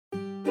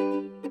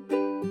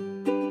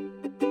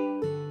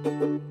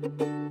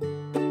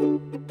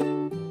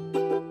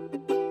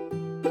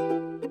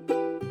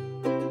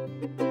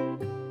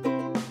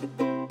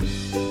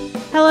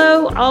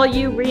all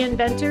you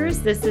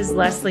reinventors. This is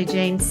Leslie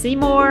Jane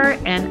Seymour,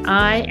 and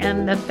I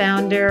am the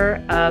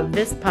founder of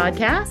this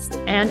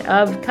podcast and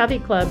of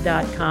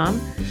coveyclub.com,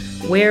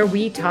 where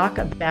we talk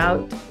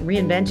about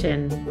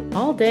reinvention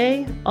all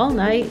day, all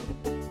night,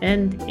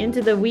 and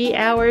into the wee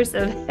hours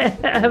of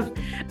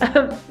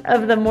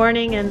the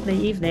morning and the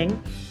evening.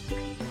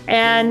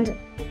 And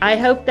I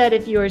hope that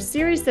if you are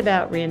serious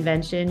about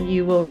reinvention,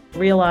 you will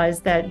realize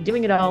that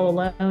doing it all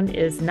alone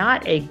is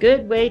not a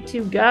good way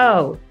to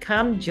go.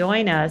 Come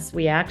join us.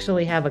 We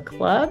actually have a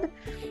club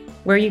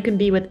where you can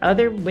be with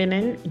other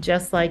women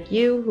just like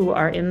you who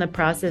are in the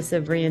process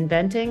of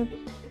reinventing,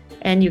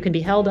 and you can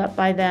be held up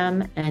by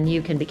them, and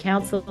you can be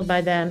counseled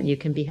by them. You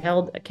can be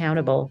held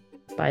accountable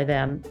by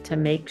them to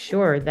make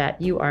sure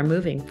that you are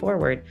moving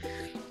forward.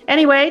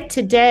 Anyway,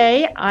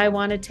 today I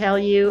want to tell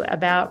you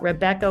about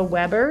Rebecca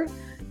Weber.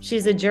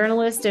 She's a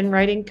journalist and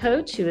writing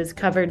coach who has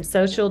covered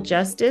social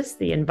justice,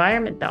 the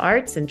environment, the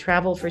arts, and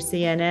travel for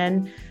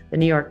CNN, the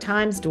New York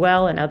Times,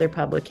 Dwell, and other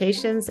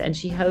publications. And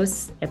she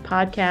hosts a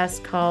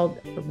podcast called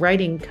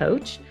Writing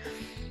Coach.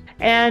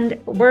 And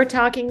we're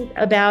talking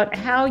about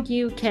how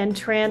you can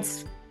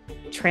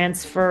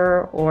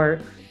transfer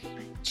or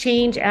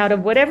change out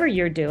of whatever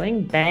you're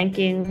doing,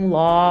 banking,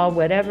 law,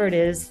 whatever it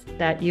is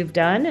that you've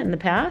done in the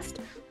past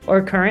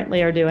or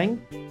currently are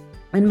doing,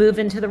 and move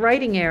into the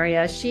writing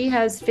area. She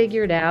has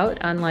figured out,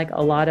 unlike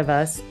a lot of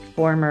us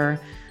former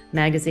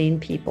magazine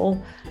people,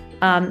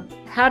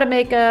 how to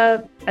make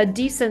a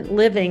decent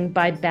living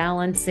by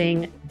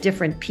balancing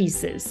different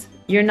pieces.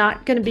 You're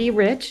not going to be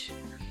rich,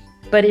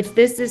 but if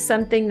this is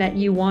something that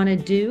you want to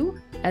do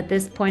at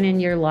this point in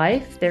your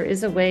life, there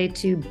is a way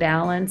to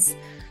balance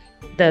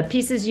the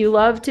pieces you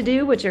love to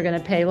do, which are going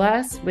to pay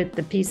less, with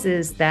the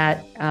pieces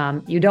that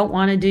you don't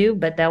want to do,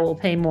 but that will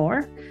pay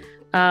more.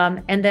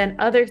 And then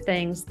other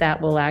things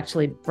that will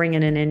actually bring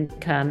in an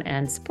income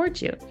and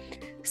support you.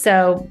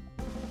 So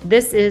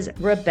this is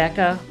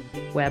Rebecca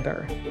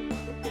Weber.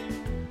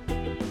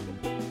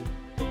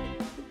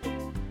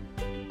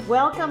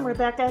 Welcome,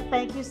 Rebecca.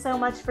 Thank you so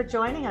much for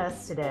joining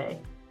us today.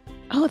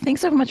 Oh, thanks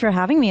so much for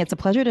having me. It's a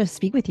pleasure to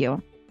speak with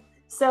you.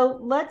 So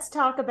let's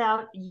talk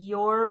about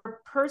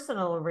your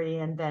personal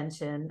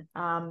reinvention.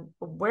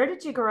 Where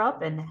did you grow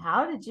up and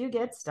how did you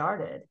get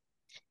started?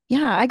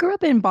 Yeah, I grew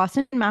up in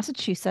Boston,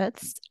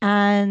 Massachusetts,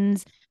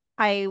 and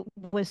I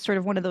was sort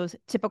of one of those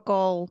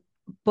typical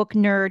book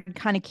nerd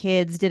kind of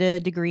kids, did a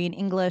degree in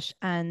English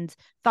and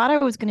thought I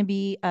was going to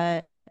be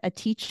a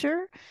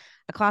teacher,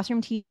 a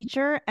classroom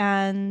teacher.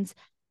 And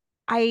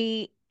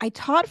I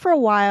taught for a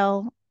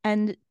while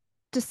and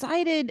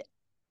decided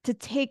to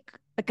take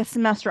like a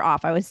semester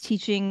off. I was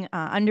teaching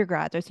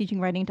undergrads. I was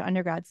teaching writing to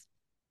undergrads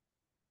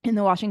in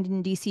the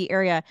Washington, D.C.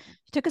 area.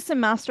 I took a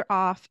semester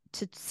off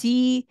to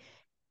see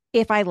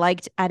if I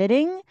liked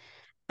editing.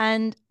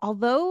 And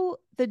although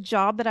the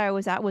job that I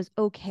was at was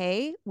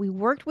okay, we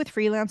worked with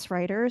freelance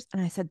writers.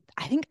 And I said,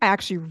 I think I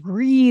actually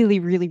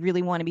really, really,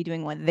 really want to be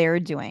doing what they're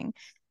doing.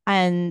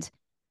 And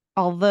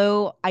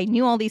although I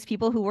knew all these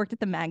people who worked at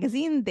the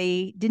magazine,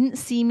 they didn't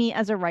see me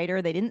as a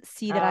writer. They didn't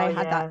see that I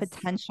had that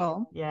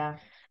potential. Yeah.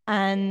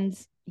 And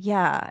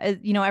yeah,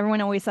 everyone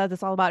always says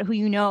it's all about who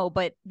you know,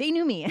 but they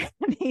knew me.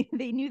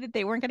 They knew that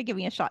they weren't going to give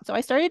me a shot. So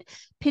I started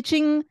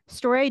pitching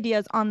story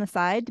ideas on the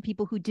side to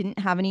people who didn't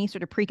have any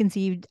sort of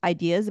preconceived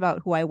ideas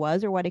about who I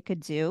was or what I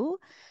could do,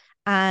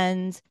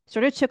 and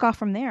sort of took off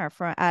from there.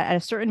 At a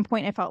certain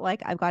point, I felt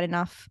like I've got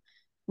enough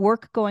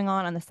work going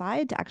on the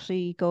side to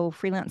actually go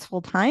freelance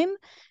full time.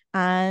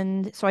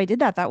 And so I did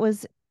that. That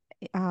was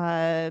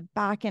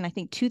back in, I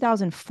think,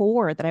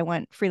 2004 that I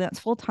went freelance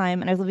full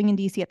time, and I was living in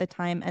DC at the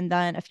time. And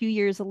then a few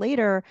years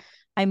later,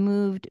 I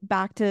moved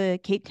back to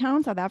Cape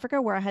Town, South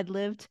Africa, where I had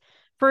lived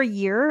for a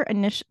year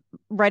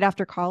right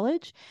after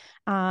college.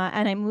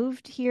 And I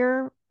moved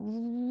here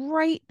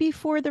right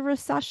before the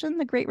recession,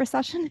 the Great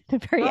Recession, at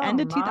the very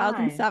end of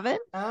 2007.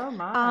 Oh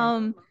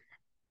my.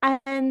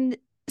 And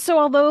so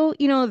although,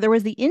 there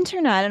was the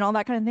internet and all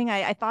that kind of thing,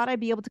 I thought I'd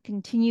be able to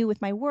continue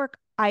with my work.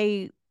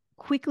 I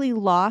quickly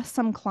lost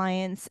some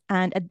clients,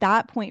 and at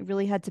that point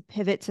really had to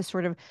pivot to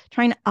sort of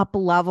trying to up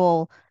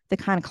level the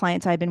kind of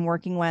clients I'd been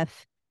working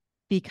with,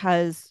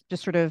 because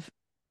just sort of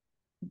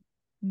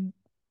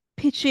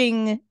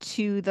pitching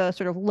to the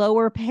sort of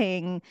lower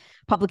paying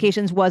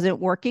publications wasn't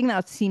working.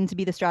 That seemed to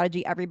be the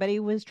strategy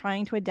everybody was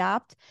trying to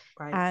adapt.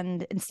 Right.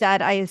 And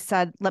instead I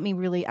said, let me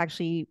really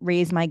actually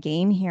raise my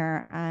game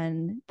here.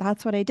 And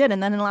that's what I did.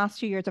 And then in the last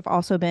 2 years, I've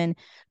also been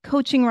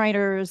coaching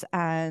writers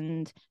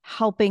and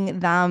helping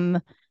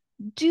them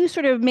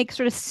make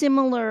sort of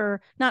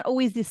similar, not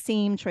always the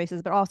same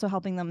choices, but also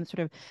helping them sort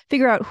of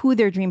figure out who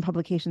their dream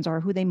publications are,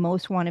 who they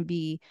most want to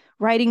be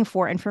writing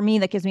for. And for me,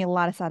 that gives me a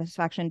lot of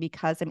satisfaction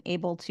because I'm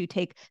able to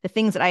take the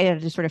things that I had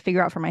to sort of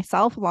figure out for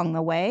myself along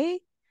the way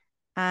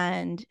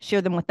and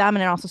share them with them.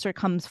 And it also sort of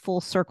comes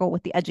full circle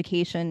with the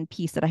education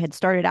piece that I had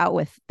started out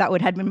with. That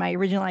had been my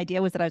original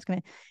idea, was that I was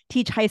going to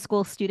teach high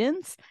school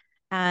students.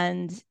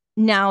 And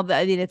now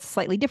that it's a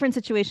slightly different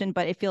situation,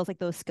 but it feels like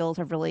those skills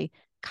have really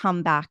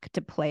come back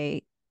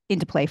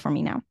into play for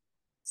me now.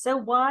 So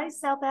why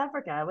South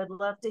Africa? I would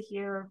love to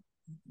hear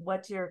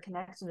what your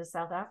connection to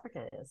South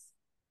Africa is.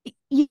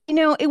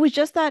 It was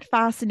just that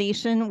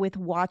fascination with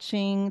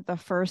watching the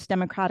first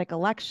democratic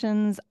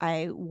elections.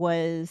 I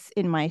was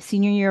in my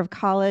senior year of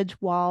college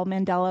while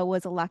Mandela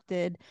was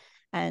elected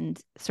and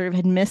sort of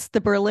had missed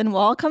the Berlin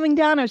Wall coming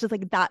down. I was just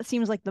like, that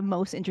seems like the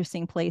most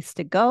interesting place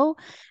to go,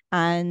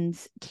 and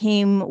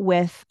came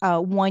with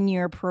a 1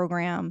 year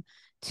program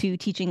to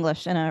teach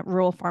English in a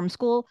rural farm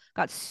school.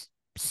 Got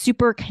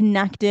super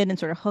connected and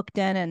sort of hooked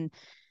in, and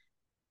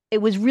it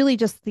was really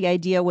just the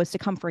idea was to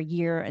come for a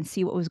year and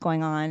see what was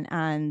going on.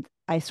 And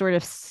I sort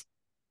of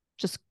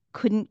just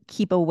couldn't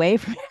keep away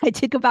from it. I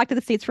did go back to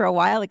the States for a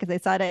while, like as I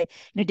said, I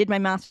did my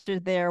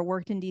master's there,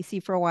 worked in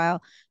DC for a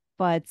while,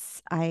 but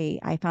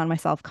I found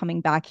myself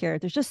coming back here.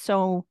 There's just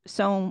so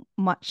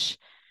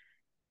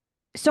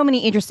many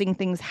interesting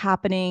things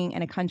happening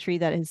in a country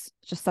that is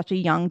just such a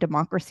young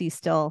democracy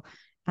still,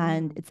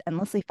 and it's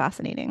endlessly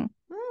fascinating.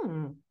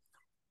 Hmm.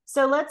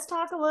 So let's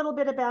talk a little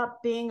bit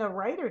about being a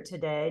writer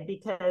today,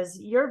 because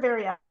you're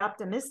very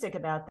optimistic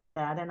about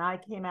that. And I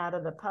came out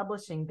of the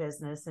publishing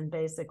business and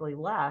basically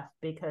left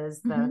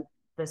because the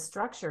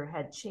structure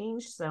had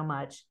changed so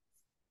much.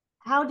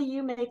 How do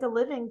you make a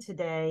living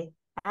today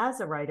as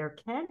a writer?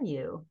 Can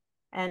you?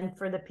 And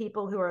for the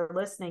people who are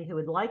listening who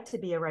would like to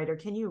be a writer,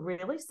 can you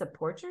really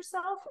support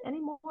yourself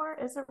anymore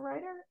as a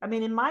writer? I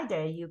mean, in my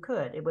day, you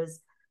could. It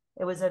was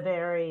a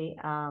very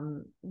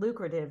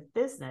lucrative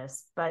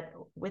business, but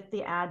with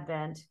the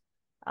advent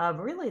of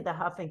really the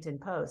Huffington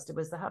Post, it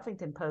was the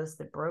Huffington Post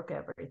that broke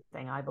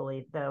everything, I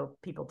believe, though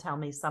people tell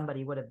me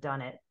somebody would have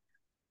done it,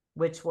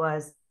 which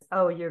was,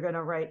 oh, you're going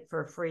to write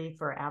for free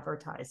for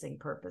advertising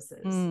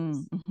purposes.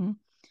 Mm-hmm.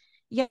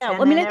 Yeah, and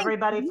well, I mean, then I think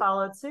everybody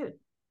followed suit.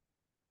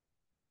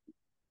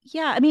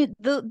 yeah, I mean,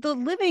 the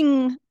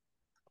living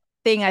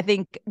thing I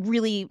think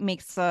really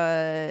makes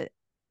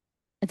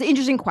it's an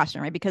interesting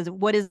question, right? Because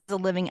what is a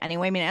living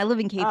anyway? I mean, I live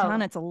in Cape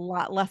Town. Oh, It's a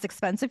lot less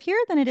expensive here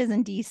than it is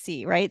in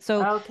DC, right?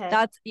 So okay.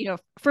 that's,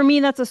 for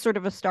me, that's a sort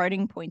of a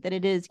starting point that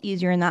it is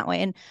easier in that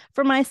way. And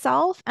for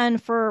myself and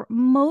for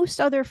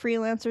most other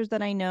freelancers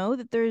that I know,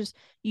 that there's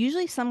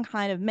usually some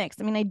kind of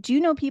mix. I mean, I do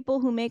know people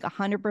who make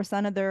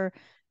 100% of their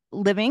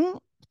living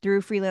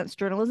through freelance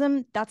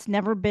journalism. That's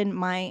never been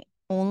my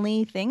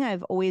only thing.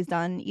 I've always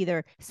done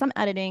either some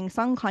editing,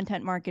 some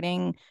content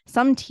marketing,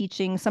 some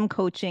teaching, some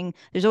coaching.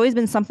 There's always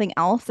been something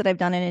else that I've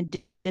done in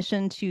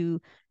addition to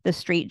the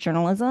straight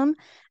journalism.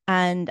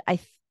 And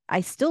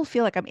I still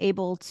feel like I'm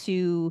able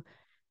to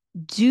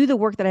do the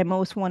work that I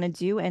most want to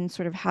do and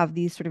sort of have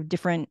these sort of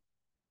different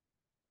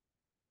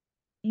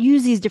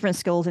use these different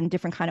skills in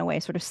different kind of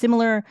ways, sort of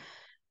similar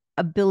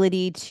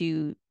ability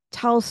to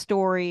tell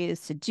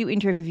stories, to do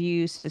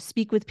interviews, to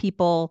speak with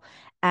people,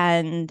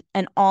 and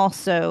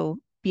also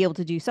be able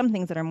to do some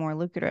things that are more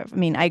lucrative. I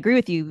mean, I agree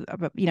with you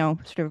about,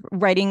 sort of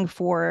writing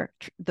for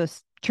the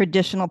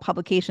traditional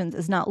publications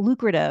is not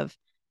lucrative,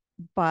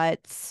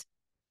 but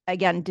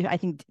again, I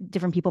think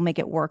different people make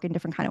it work in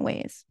different kind of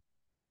ways.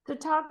 To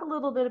talk a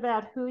little bit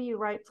about who you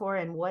write for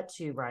and what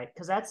you write,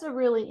 because that's a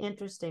really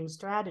interesting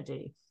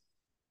strategy.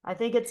 I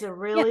think it's a Yeah.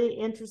 really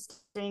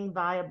interesting,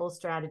 viable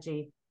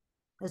strategy,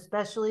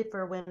 especially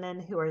for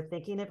women who are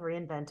thinking of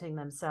reinventing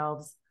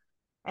themselves.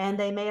 And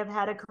they may have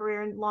had a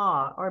career in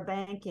law or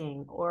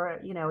banking, or,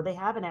 they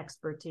have an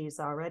expertise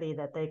already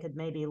that they could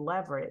maybe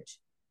leverage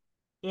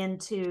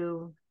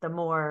into the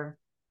more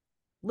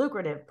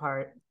lucrative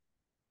part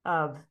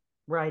of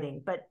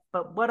writing. But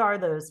what are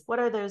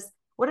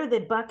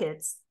the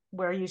buckets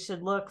where you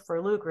should look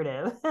for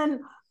lucrative,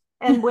 and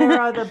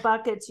where are the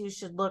buckets you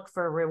should look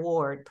for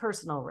reward,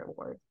 personal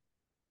reward?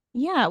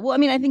 Yeah, well, I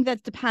mean, I think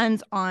that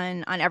depends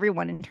on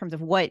everyone in terms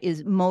of what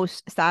is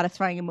most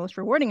satisfying and most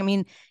rewarding. I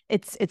mean,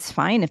 it's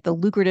fine if the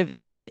lucrative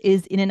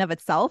is in and of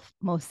itself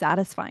most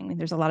satisfying. I mean,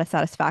 there's a lot of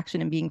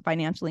satisfaction in being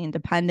financially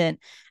independent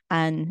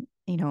and,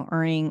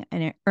 earning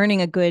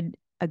a good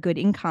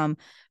income.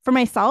 For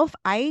myself,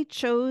 I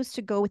chose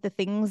to go with the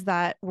things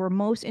that were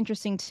most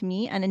interesting to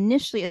me. And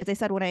initially, as I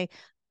said, when I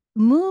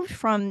moved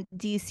from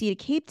DC to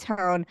Cape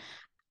Town,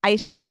 I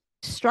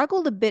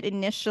struggled a bit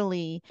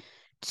initially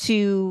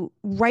to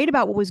write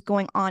about what was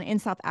going on in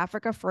South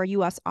Africa for a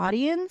US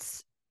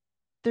audience.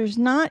 There's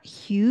not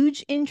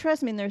huge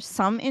interest. I mean, there's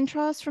some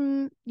interest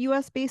from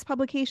US based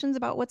publications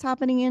about what's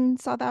happening in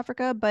South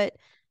Africa, but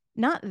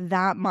not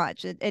that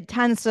much. It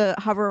tends to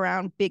hover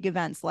around big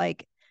events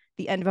like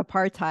the end of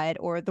apartheid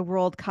or the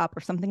World Cup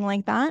or something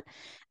like that.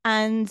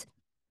 And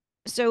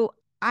so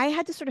I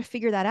had to sort of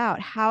figure that out.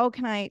 How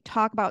can I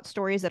talk about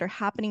stories that are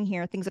happening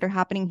here, things that are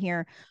happening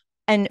here?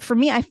 And for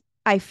me,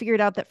 I figured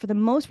out that for the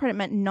most part, it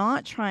meant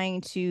not trying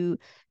to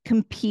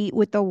compete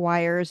with the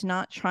wires,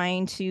 not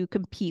trying to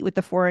compete with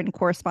the foreign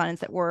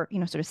correspondents that were,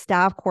 sort of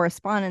staff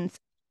correspondents,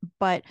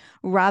 but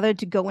rather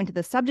to go into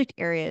the subject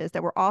areas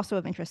that were also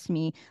of interest to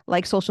me,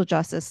 like social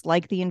justice,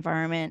 like the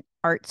environment,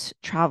 arts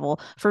travel.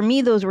 For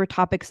me, those were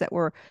topics that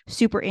were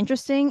super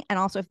interesting. And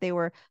also, if they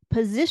were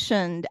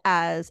positioned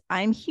as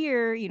I'm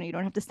here, you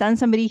don't have to send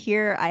somebody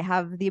here. I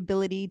have the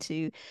ability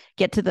to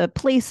get to the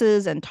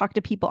places and talk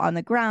to people on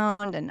the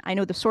ground. And I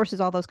know the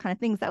sources, all those kind of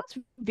things. That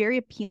was very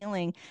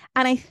appealing.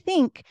 And I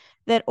think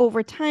that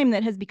over time,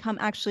 that has become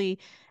actually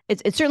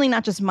it's certainly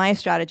not just my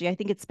strategy. I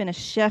think it's been a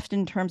shift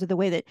in terms of the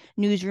way that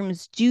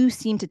newsrooms do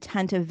seem to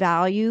tend to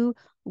value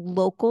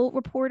local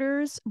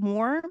reporters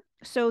more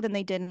so than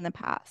they did in the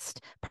past,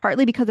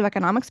 partly because of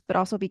economics, but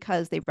also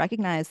because they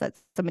recognize that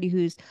somebody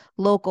who's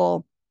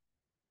local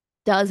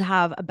does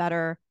have a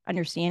better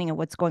understanding of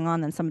what's going on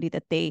than somebody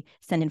that they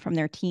send in from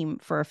their team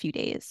for a few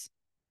days.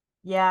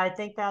 Yeah, I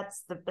think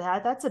that's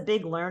a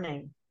big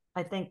learning.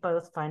 I think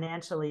both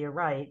financially, you're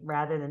right,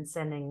 rather than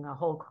sending a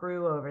whole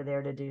crew over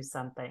there to do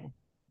something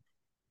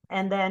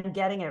and then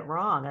getting it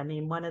wrong. I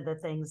mean, one of the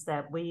things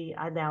that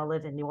I now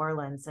live in New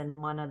Orleans, and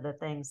one of the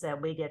things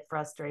that we get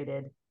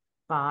frustrated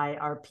by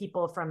are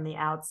people from the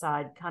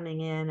outside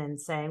coming in and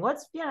saying,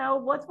 what's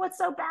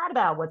so bad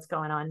about what's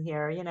going on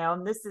here?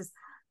 And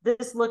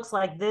this looks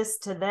like this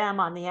to them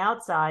on the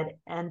outside,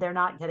 and they're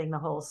not getting the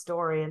whole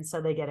story. And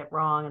so they get it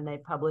wrong, and they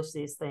publish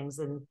these things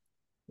in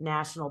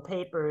national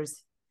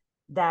papers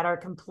that are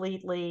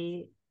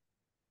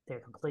they're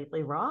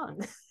completely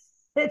wrong.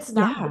 It's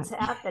not Yeah. what's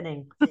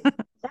happening.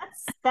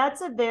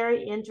 That's a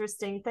very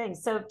interesting thing.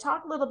 So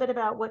talk a little bit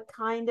about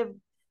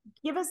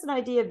give us an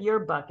idea of your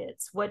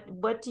buckets.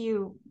 What do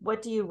you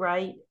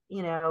write,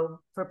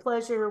 for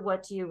pleasure?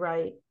 What do you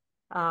write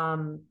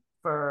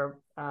for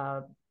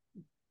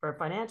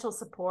financial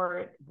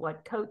support?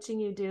 What coaching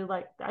you do?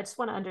 Like, I just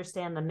want to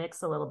understand the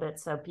mix a little bit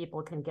so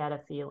people can get a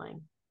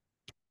feeling.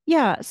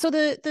 Yeah. So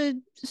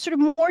the sort of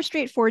more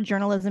straightforward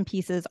journalism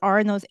pieces are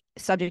in those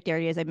subject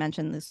areas I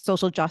mentioned, the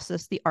social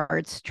justice, the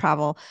arts,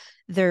 travel.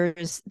 There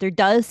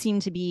does seem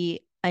to be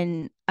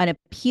an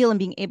appeal in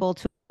being able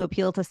to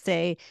appeal to,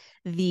 say,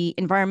 the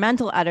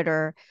environmental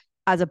editor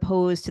as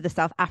opposed to the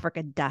South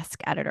Africa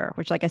desk editor,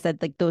 which, like I said,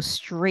 like those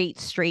straight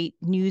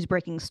news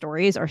breaking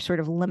stories are sort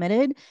of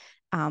limited.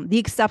 The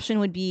exception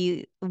would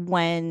be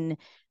when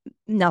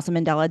Nelson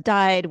Mandela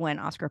died, when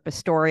Oscar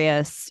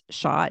Pistorius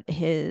shot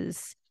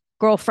his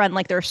girlfriend.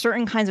 Like there are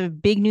certain kinds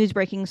of big news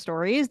breaking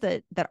stories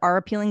that are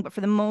appealing, but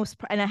for the most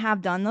part, and I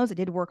have done those, I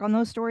did work on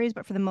those stories,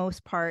 but for the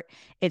most part,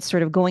 it's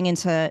sort of going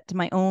into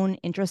my own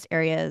interest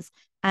areas.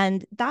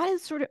 And that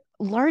is sort of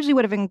largely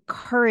what I've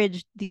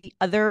encouraged the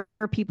other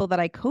people that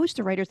I coach,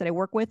 the writers that I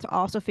work with, to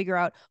also figure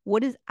out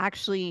what is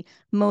actually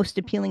most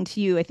appealing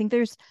to you. I think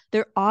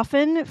there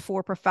often,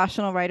 for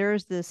professional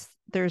writers,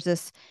 there's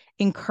this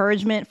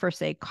encouragement for,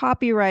 say,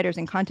 copywriters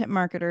and content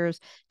marketers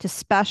to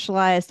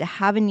specialize, to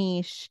have a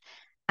niche.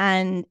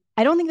 And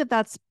I don't think that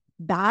that's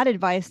bad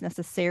advice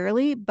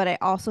necessarily, but I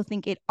also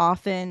think it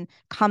often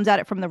comes at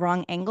it from the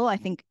wrong angle. I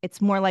think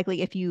it's more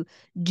likely if you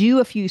do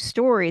a few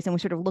stories and we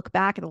sort of look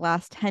back at the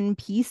last 10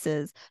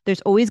 pieces, there's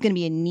always going to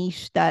be a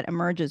niche that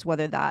emerges,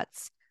 whether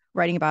that's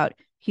writing about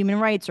human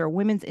rights or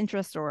women's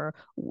interests or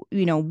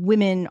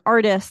women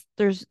artists.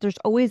 There's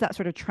always that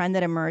sort of trend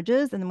that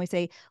emerges, and then we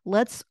say,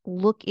 let's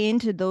look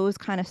into those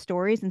kind of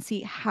stories and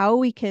see how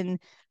we can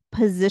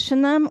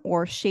position them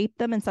or shape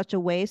them in such a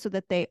way so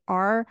that they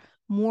are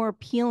more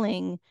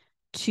appealing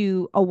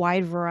to a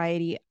wide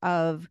variety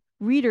of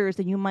readers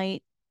than you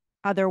might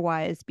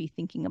otherwise be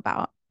thinking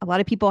about. A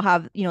lot of people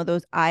have,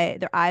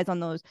 their eyes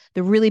on the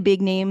really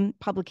big name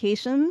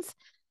publications,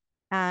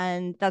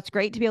 and that's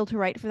great to be able to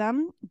write for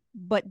them,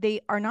 but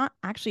they are not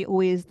actually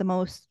always the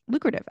most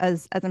lucrative,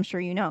 as I'm sure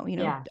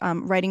Yeah.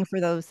 writing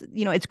for those,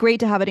 it's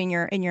great to have it in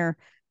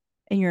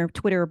your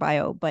Twitter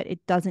bio, but it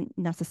doesn't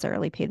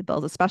necessarily pay the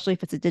bills, especially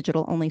if it's a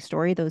digital only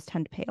story. Those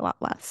tend to pay a lot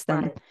less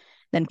Right.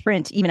 than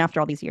print, even after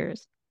all these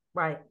years.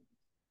 Right.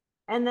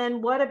 And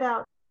then what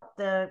about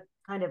the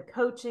kind of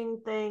coaching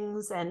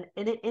things? And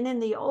in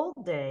the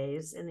olden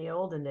days,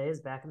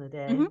 back in the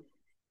day, Mm-hmm.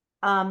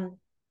 um,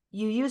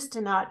 you used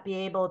to not be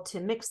able to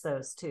mix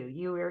those two.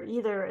 You were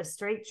either a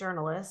straight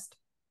journalist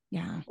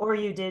Yeah. or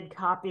you did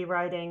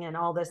copywriting and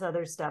all this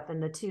other stuff,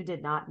 and the two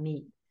did not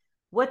meet.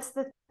 What's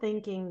the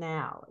thinking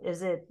now?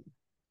 Is it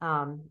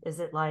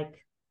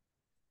like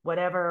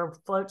whatever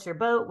floats your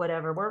boat,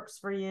 whatever works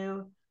for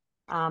you?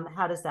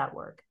 How does that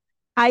work?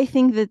 I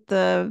think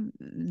that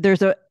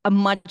there's a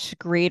much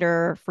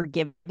greater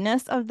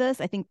forgiveness of this.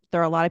 I think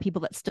there are a lot of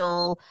people that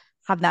still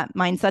have that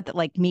mindset that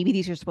like maybe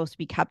these are supposed to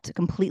be kept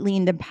completely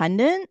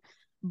independent.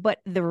 But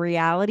the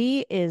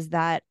reality is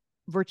that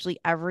virtually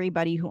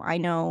everybody who I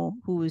know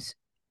who's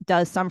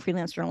does some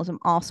freelance journalism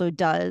also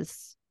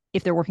does,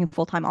 if they're working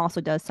full time,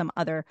 also does some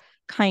other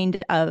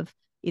kind of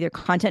either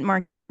content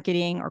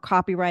marketing or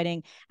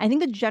copywriting. I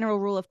think the general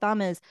rule of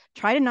thumb is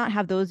try to not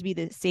have those be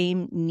the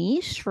same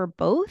niche for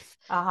both.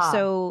 Aha.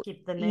 So,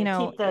 Keep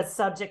the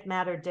subject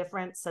matter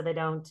different so they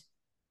don't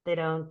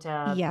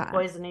yeah,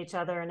 poison each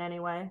other in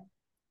any way.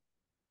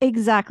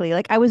 exactly.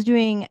 Like I was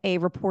doing a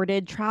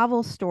reported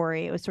travel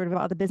story. It was sort of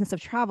about the business of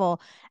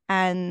travel.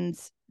 And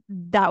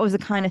that was the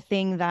kind of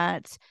thing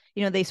that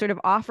they sort of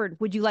offered,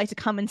 would you like to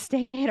come and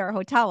stay at our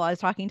hotel? I was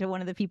talking to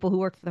one of the people who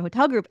worked for the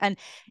hotel group, and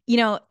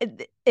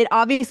it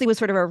obviously was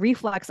sort of a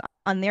reflex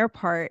on their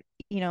part.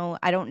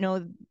 I don't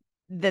know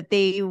that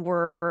they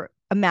were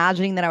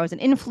imagining that I was an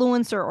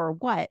influencer or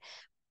what,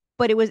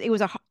 but it was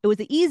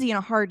an easy and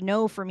a hard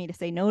no for me to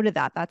say no to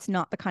that. That's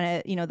not the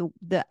kind of,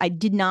 the I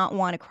did not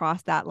want to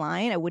cross that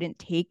line. I wouldn't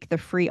take the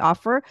free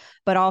offer,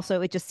 but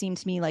also it just seemed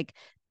to me like,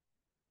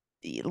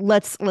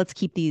 let's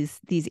keep these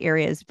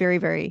areas very,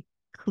 very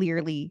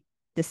clearly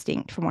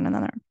distinct from one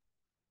another.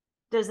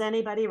 Does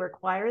anybody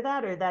require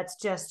that, or that's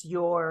just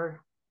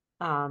your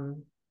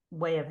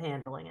way of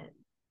handling it?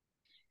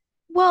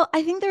 Well,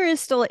 I think there is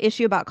still an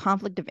issue about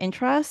conflict of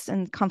interest,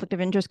 and conflict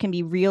of interest can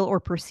be real or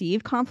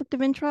perceived conflict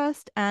of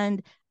interest.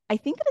 And I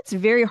think that it's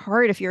very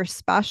hard if you're a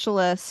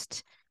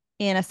specialist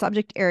in a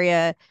subject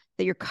area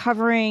that you're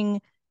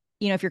covering,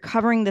 if you're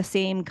covering the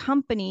same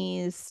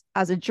companies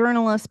as a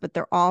journalist, but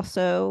they're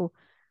also,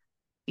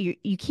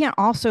 you can't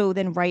also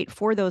then write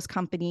for those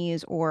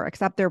companies or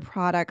accept their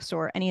products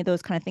or any of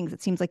those kind of things.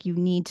 It seems like you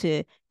need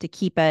to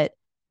keep it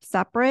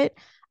separate.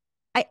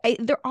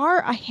 There are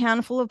a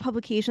handful of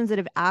publications that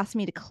have asked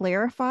me to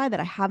clarify that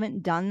I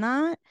haven't done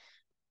that.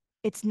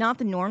 It's not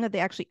the norm that they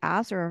actually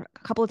ask, or a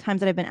couple of times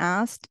that I've been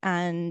asked.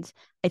 And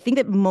I think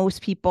that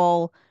most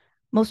people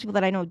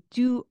that I know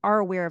are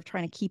aware of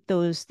trying to keep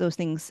those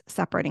things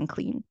separate and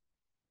clean.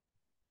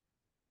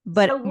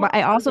 But So what?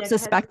 I Oh also yeah, go ahead.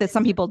 suspect that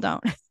some people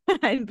don't.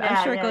 I'm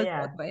Yeah, sure it yeah, goes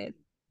yeah. both ways.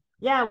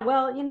 Yeah,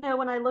 well,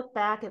 when I look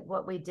back at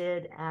what we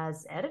did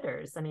as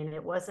editors, I mean,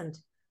 it was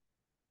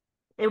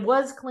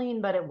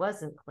clean, but it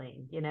wasn't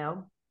clean.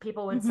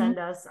 People would Hmm. send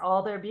us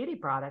all their beauty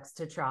products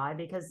to try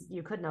because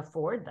you couldn't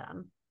afford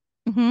them,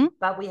 Hmm.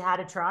 but we had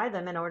to try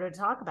them in order to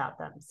talk about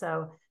them.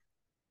 So,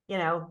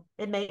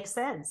 it makes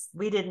sense.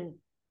 We didn't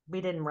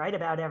write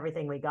about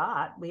everything we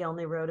got. We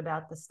only wrote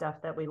about the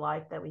stuff that we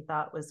liked, that we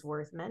thought was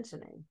worth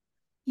mentioning.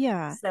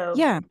 Yeah. So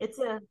Yeah.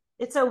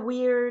 it's a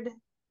weird,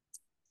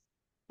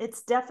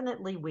 it's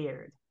definitely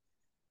weird.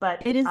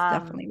 But It is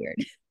definitely weird.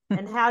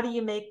 and how do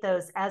you make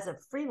those as a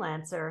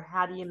freelancer?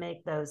 How do you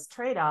make those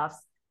trade-offs?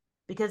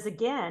 Because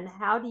again,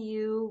 how do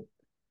you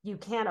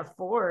can't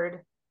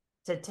afford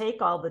to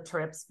take all the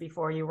trips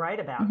before you write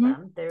about Hmm.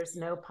 them. There's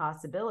no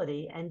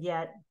possibility. And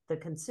yet the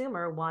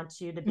consumer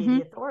wants you to be Hmm.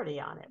 the authority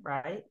on it,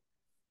 right?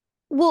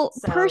 Well,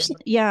 So,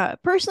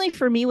 personally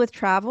for me with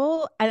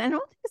travel, and I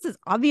don't think this is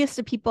obvious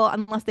to people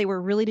unless they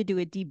were really to do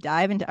a deep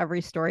dive into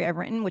every story I've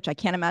written, which I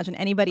can't imagine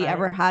anybody right,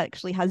 ever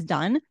actually has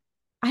done.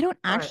 I don't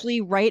right.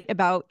 actually write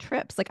about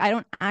trips. Like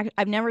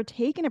I've never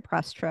taken a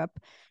press trip,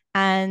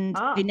 and I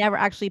Oh, never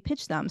actually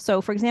pitched them.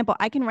 So for example,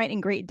 I can write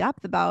in great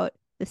depth about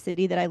the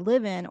city that I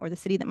live in or the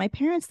city that my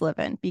parents live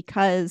in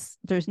because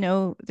there's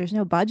no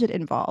budget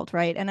involved,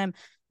 right? And I'm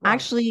right.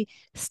 actually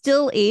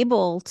still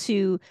able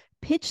to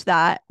pitch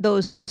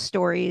those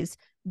stories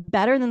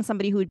better than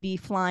somebody who would be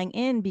flying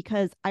in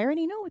because I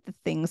already know what the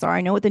things are.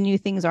 I know what the new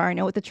things are. I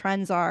know what the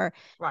trends are,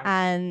 Right.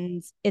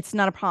 and it's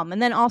not a problem.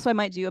 And then also I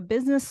might do a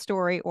business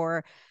story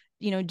or,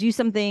 do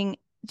something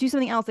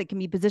else that can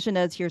be positioned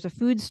as, here's a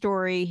food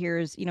story,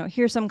 here's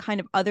some kind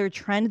of other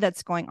trend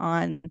that's going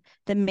on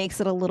that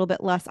makes it a little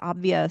bit less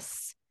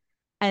obvious.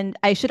 And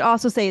I should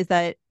also say is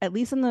that at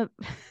least in the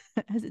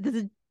this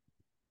is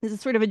this is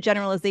sort of a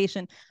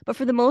generalization, but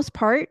for the most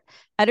part,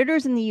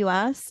 editors in the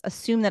US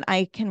assume that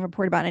I can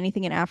report about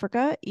anything in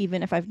Africa,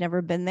 even if I've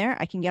never been there.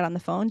 I can get on the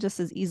phone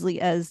just as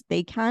easily as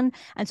they can.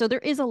 And so there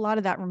is a lot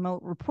of that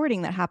remote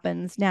reporting that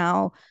happens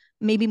now,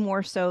 maybe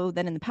more so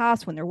than in the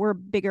past when there were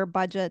bigger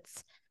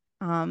budgets.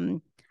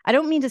 Um, I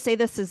don't mean to say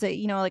this as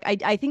like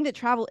I think that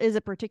travel is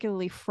a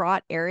particularly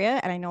fraught area.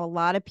 And I know a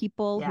lot of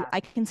people who Yeah. I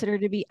consider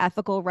to be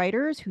ethical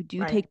writers who do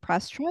Right. take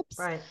press trips,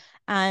 Right.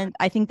 and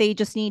I think they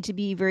just need to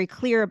be very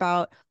clear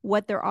about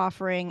what they're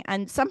offering.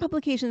 And some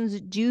publications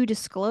do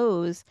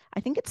disclose, I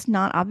think it's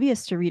not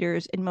obvious to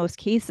readers in most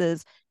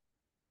cases,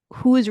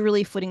 who is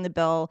really footing the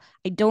bill.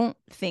 I don't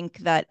think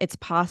that it's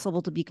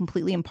possible to be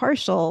completely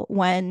impartial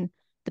when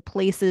the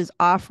places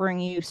offering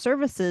you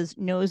services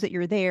knows that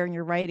you're there and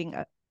you're writing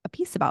a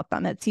piece about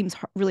them. It seems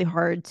really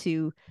hard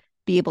to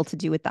be able to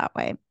do it that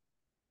way.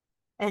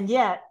 And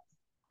yet,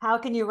 how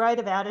can you write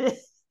about it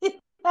if you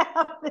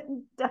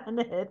haven't done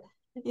it?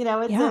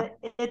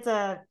 It's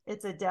Yeah.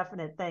 a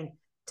definite thing.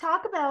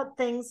 Talk about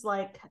things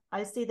like,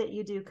 I see that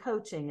you do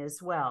coaching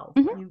as well.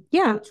 Hmm. You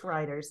Yeah. coach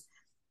writers.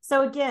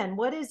 So again,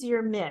 what is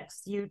your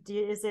mix?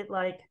 Is it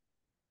like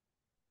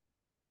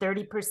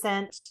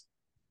 30%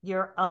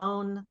 your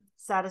own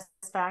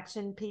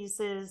satisfaction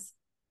pieces,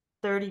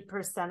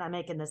 30%, I'm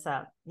making this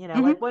up,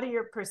 Hmm. like what are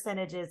your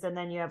percentages? And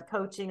then you have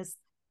coaching is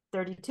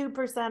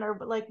 32%, or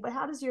like, but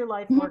how does your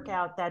life work Hmm.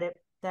 out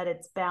that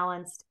it's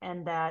balanced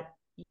and that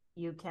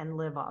you can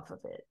live off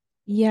of it?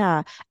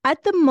 Yeah.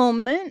 At the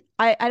moment,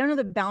 I don't know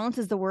that balance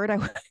is the word I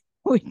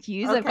would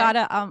use. I've got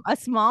Okay. a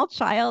small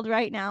child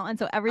right now, and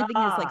so everything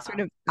is like sort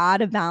Ah, of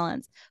out of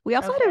balance. okay. We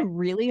had a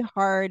really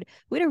hard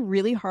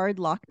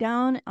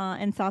lockdown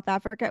in South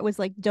Africa. It was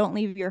like, don't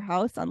leave your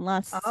house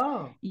unless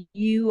Oh,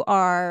 you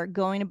are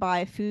going to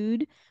buy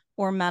food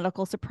or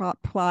medical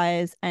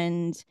supplies.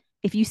 And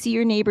if you see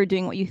your neighbor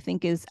doing what you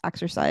think is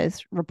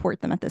exercise,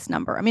 report them at this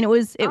number. I mean, Oh my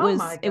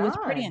it was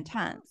pretty God.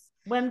 intense.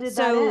 When did that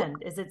So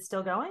end? Is it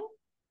still going?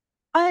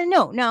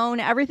 no,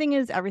 everything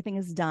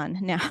is done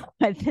now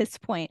at this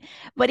point.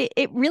 But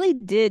it really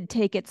did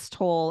take its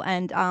toll.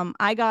 And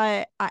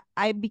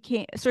I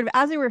became sort of,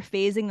 as they were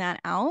phasing that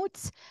out,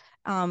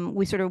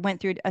 we sort of went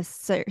through a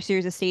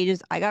series of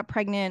stages. I got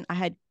pregnant. I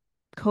had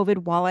COVID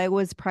while I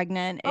was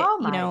pregnant. Oh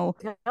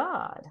my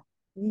God.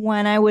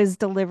 When I was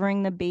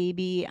delivering the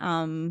baby,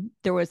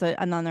 there was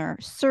another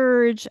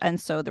surge, and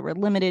so there were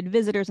limited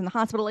visitors in the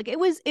hospital. Like it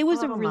was a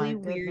Oh my really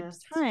weird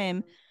goodness.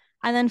 time.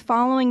 And then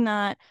following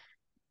that,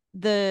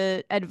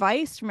 the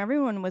advice from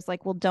everyone was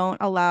like, well, don't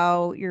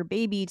allow your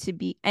baby to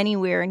be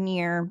anywhere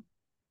near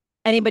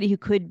anybody who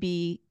could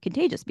be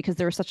contagious, because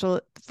there was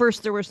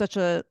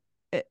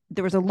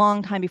a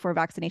long time before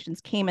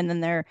vaccinations came, and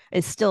then there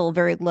is still a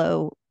very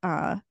low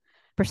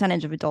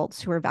percentage of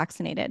adults who are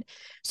vaccinated.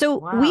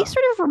 So we Wow.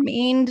 sort of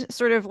remained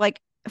sort of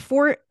like,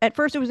 for at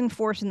first it was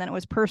enforced, and then it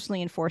was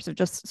personally enforced of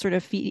just sort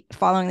of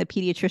following the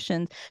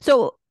pediatricians.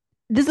 So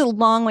this is a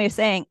long way of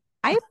saying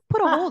I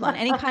put a hold on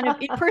any kind of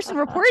in-person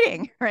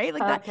reporting, right?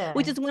 Like that,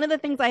 which Okay. is one of the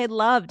things I had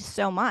loved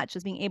so much,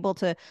 is being able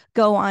to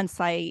go on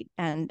site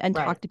and Right.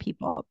 talk to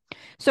people.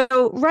 So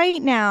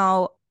right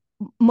now,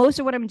 most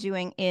of what I'm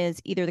doing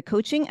is either the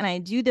coaching, and I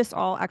do this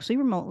all actually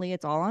remotely.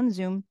 It's all on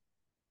Zoom.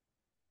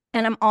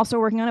 And I'm also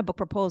working on a book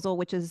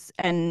proposal,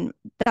 and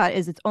that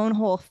is its own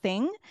whole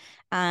thing,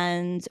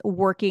 and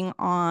working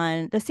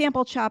on the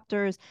sample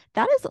chapters.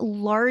 That is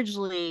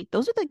largely,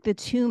 those are like the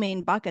two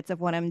main buckets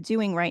of what I'm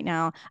doing right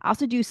now. I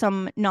also do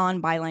some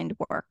non-bylined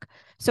work.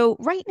 So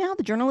right now,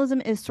 the journalism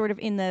is sort of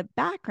in the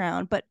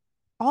background, but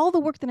all the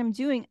work that I'm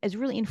doing is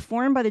really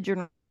informed by the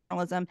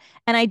journalism.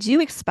 And I do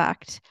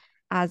expect,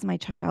 as my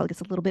child gets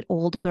a little bit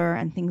older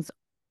and things,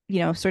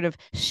 sort of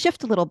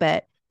shift a little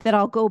bit, that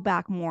I'll go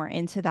back more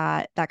into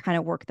that kind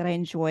of work that I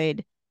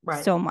enjoyed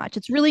Right. so much.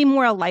 It's really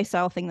more a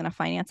lifestyle thing than a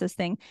finances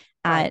thing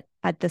Right.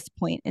 at this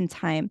point in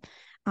time.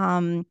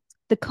 Um,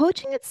 the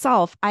coaching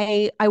itself,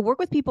 I work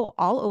with people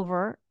all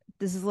over.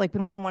 This has like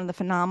been one of the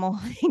phenomenal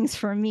things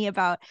for me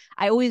about,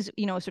 I always,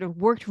 sort of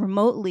worked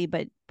remotely,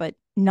 but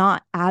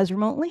not as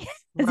remotely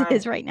as it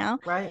is Right. right now.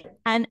 Right.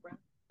 And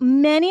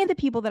many of the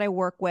people that I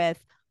work with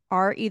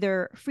are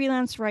either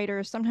freelance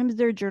writers, sometimes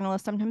they're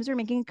journalists, sometimes they're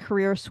making a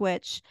career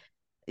switch.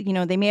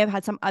 They may have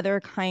had some other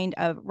kind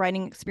of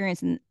writing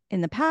experience in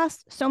the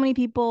past. So many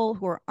people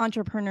who are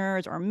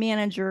entrepreneurs or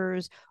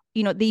managers,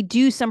 they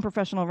do some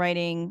professional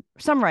writing,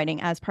 some writing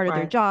as part of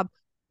their Right. job,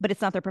 but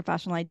it's not their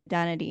professional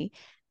identity.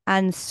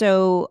 And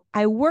so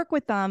I work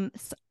with them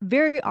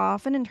very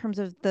often in terms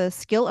of the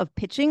skill of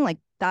pitching, like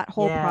that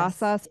whole Yes.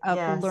 process of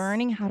Yes.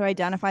 learning how to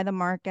identify the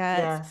markets,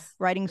 Yes.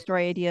 writing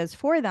story ideas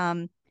for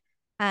them.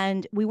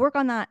 And we work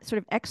on that sort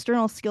of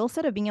external skill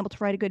set of being able to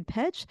write a good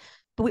pitch,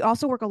 but we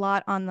also work a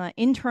lot on the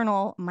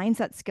internal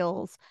mindset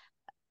skills.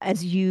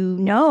 As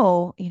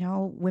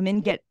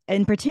women get,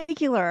 in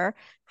particular,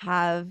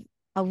 have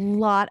a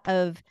lot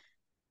of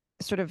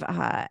sort of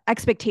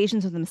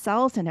expectations of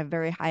themselves and have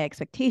very high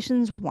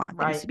expectations, want things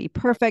Right. to be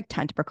perfect,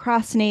 tend to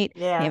procrastinate,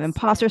 they have Yes.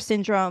 imposter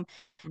syndrome,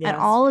 and Yes.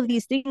 all of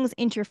these things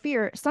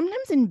interfere,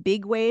 sometimes in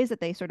big ways that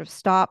they sort of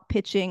stop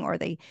pitching, or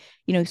they,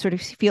 sort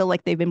of feel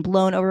like they've been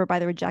blown over by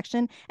the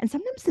rejection. And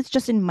sometimes it's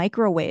just in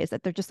micro ways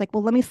that they're just like,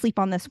 well, let me sleep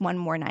on this one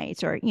more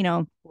night, or,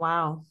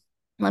 Wow.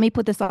 let me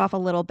put this off a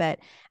little bit.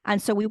 And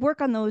so we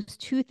work on those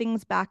two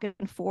things back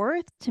and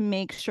forth to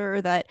make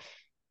sure that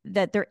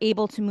they're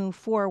able to move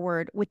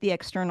forward with the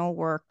external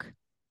work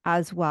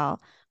as well.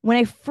 When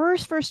I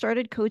first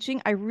started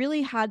coaching, I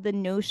really had the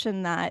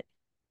notion that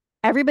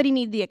everybody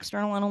needed the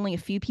external and only a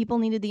few people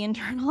needed the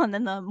internal. And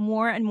then the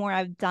more and more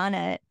I've done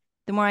it,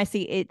 the more I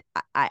see it.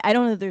 I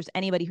don't know if there's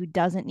anybody who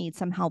doesn't need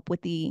some help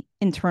with the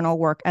internal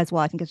work as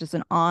well. I think it's just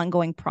an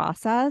ongoing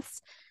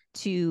process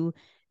to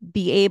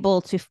be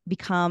able to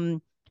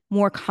become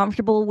more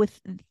comfortable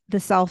with the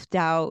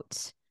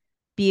self-doubt,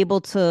 be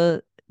able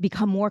to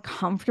become more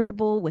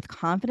comfortable with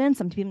confidence.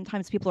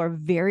 Sometimes people are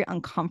very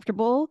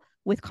uncomfortable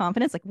with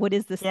confidence. Like, what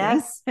is this thing?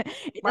 Yes. It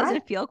Right.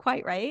 doesn't feel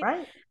quite right.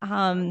 Right.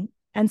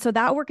 And so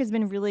that work has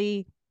been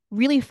really,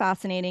 really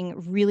fascinating,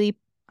 really,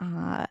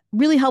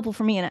 really helpful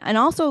for me. And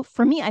also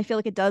for me, I feel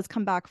like it does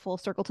come back full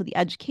circle to the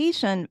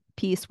education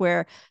piece,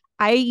 where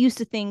I used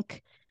to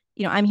think,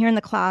 I'm here in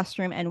the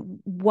classroom, and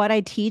what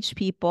I teach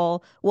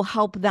people will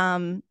help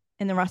them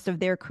in the rest of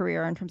their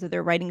career in terms of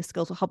their writing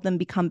skills, will help them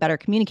become better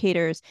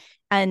communicators.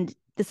 And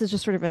this is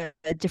just sort of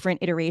a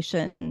different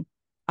iteration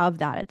of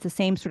that. It's the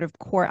same sort of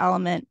core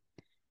element,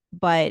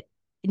 but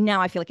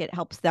now I feel like it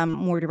helps them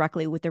more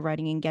directly with the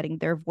writing and getting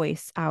their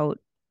voice out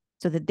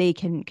so that they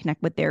can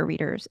connect with their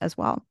readers as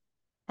well.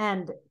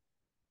 And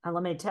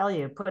let me tell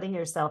you, putting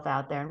yourself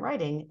out there and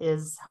writing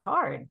is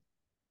hard,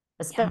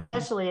 Yeah.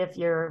 especially if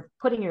you're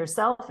putting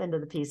yourself into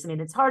the piece. I mean,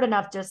 it's hard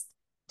enough just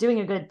doing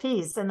a good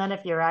piece. And then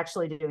if you're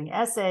actually doing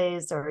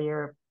essays or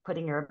you're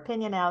putting your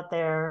opinion out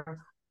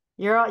there,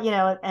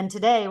 and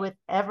today with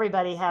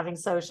everybody having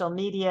social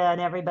media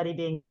and everybody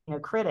being a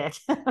critic,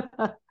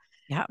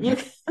 Yeah. you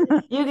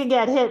you can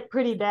get hit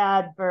pretty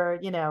bad for,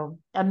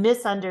 a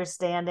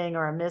misunderstanding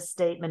or a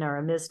misstatement or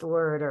a missed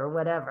word or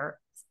whatever.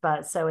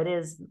 But so it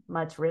is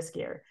much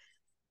riskier.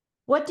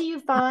 What do you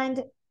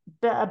find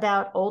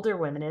about older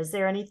women? Is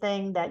there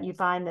anything that you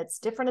find that's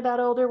different about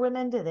older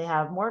women? Do they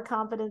have more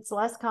confidence,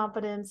 less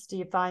confidence? Do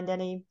you find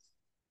any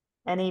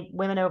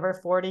women over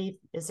 40?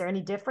 Is there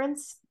any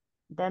difference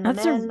than the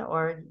That's a men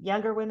or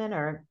younger women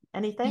or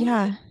anything?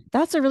 Yeah,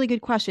 that's a really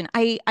good question.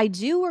 I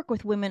do work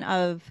with women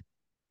of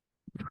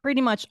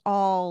pretty much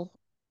all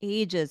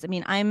ages. I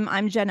mean,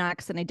 I'm Gen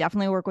X and I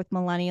definitely work with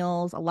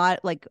millennials, a lot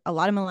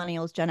of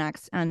millennials, Gen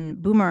X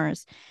and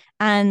boomers.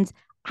 And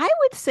I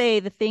would say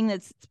the thing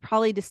that's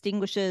probably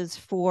distinguishes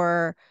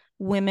for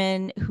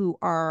women who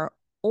are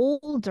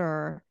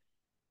older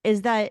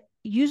is that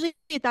usually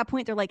at that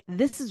point they're like,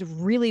 this is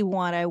really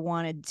what I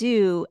want to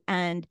do.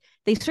 And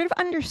they sort of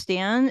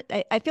understand.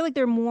 I feel like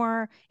they're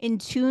more in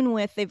tune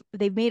with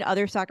they've made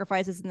other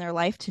sacrifices in their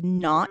life to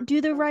not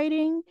do the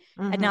writing.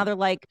 And now Mm-hmm. they're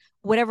like,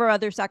 whatever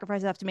other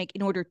sacrifices I have to make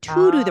in order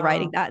to do the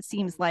writing, Oh, that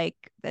seems like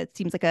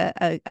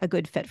a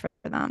good fit for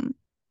them.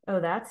 oh,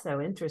 that's so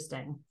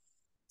interesting.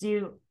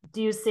 Do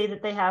you see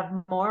that they have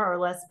more or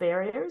less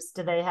barriers?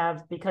 Do they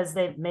have, because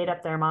they've made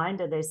up their mind,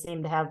 do they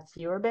seem to have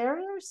fewer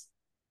barriers?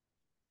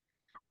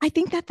 I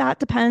think that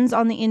depends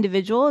on the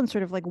individual and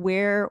sort of like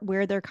where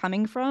they're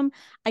coming from.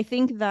 I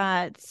think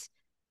that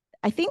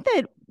I think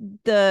that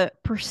the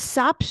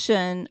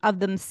perception of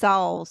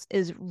themselves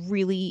is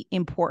really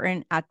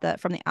important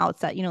from the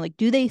outset. Like,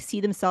 do they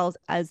see themselves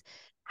as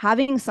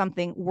having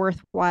something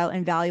worthwhile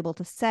and valuable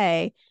to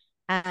say?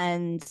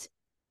 And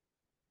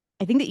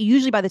I think that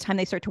usually by the time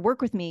they start to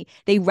work with me,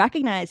 they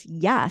recognize,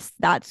 yes,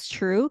 that's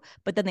true.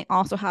 But then they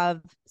also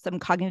have some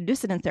cognitive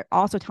dissonance. They're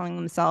also telling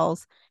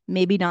themselves,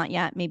 maybe not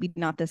yet, maybe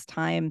not this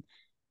time.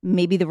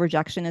 Maybe the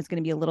rejection is going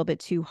to be a little bit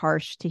too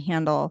harsh to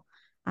handle.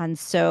 And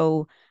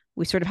so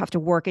we sort of have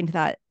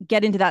to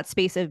get into that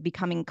space of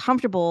becoming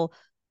comfortable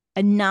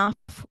enough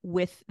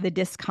with the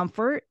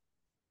discomfort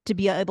to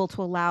be able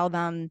to allow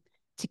them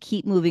to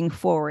keep moving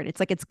forward. It's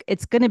like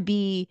it's going to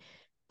be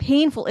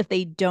painful if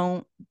they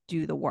don't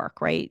do the work,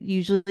 right?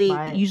 Usually,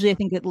 Right, usually I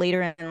think that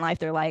later in life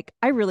they're like,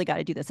 I really got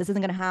to do this. This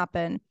isn't going to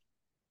happen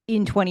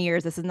in 20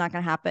 years. This is not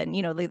going to happen.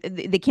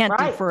 They can't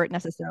right, defer it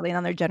necessarily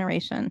on their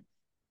generation.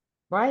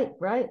 right.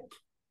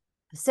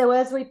 So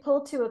as we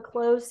pull to a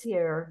close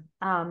here,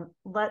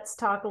 let's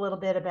talk a little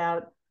bit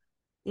about,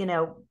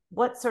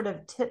 what sort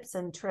of tips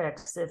and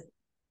tricks, if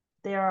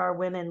there are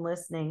women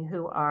listening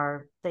who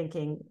are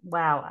thinking,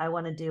 wow, I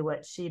want to do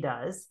what she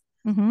does.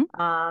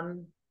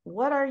 Mm-hmm.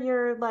 What are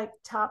your like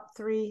top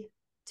three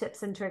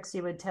tips and tricks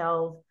you would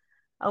tell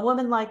a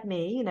woman like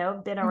me, been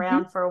Mm-hmm.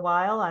 around for a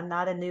while? I'm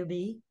not a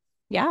newbie.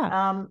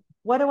 Yeah.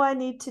 What do I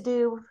need to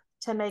do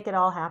to make it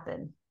all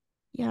happen?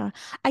 Yeah.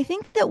 I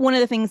think that one of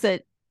the things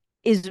that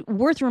is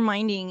worth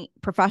reminding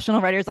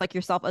professional writers like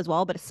yourself as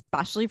well, but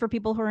especially for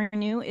people who are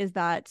new, is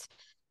that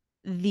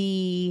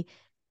the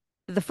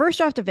the first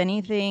draft of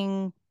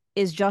anything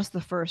is just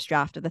the first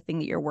draft of the thing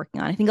that you're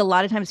working on. I think a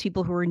lot of times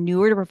people who are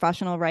newer to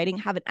professional writing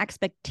have an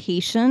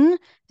expectation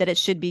that it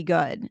should be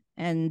good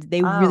and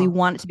they really Oh,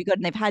 want it to be good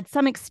and they've had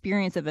some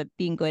experience of it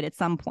being good at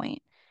some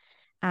point.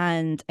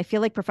 And I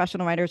feel like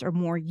professional writers are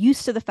more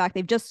used to the fact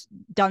they've just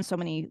done so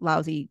many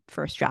lousy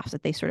first drafts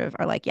that they sort of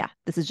are like, yeah,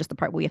 this is just the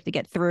part we have to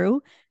get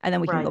through. And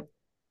then we can right, go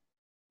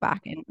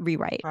back and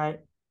rewrite. right.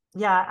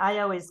 Yeah, I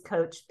always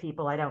coach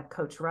people. I don't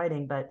coach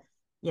writing, but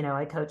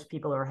I coach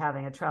people who are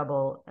having a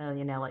trouble,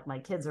 like my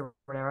kids or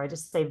whatever. I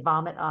just say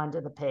vomit onto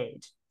the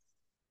page.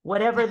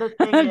 Whatever the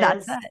thing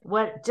That's is, it.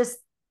 what just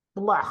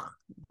blah,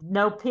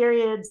 no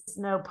periods,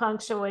 no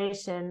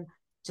punctuation,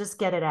 just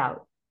get it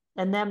out.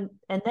 And then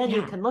you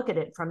Yeah. can look at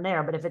it from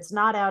there. But if it's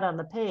not out on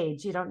the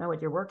page, you don't know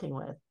what you're working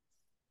with.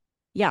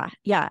 Yeah.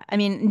 Yeah. I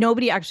mean,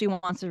 nobody actually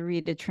wants to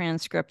read a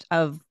transcript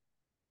of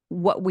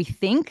what we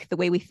think. The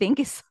way we think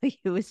is like,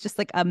 it was just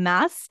like a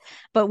mess.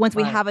 But once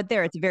we Right. have it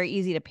there, it's very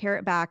easy to pare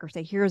it back or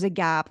say, here's a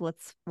gap.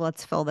 Let's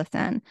fill this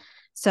in. But if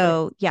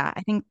So yeah,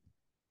 I think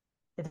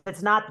if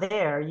it's not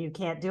there, you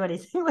can't do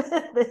anything with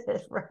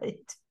it,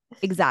 right?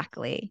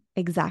 exactly.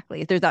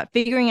 There's that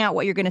figuring out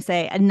what you're going to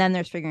say, and then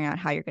there's figuring out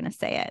how you're going to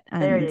say it.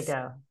 There And you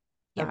go.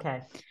 yeah,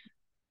 Okay.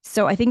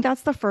 so I think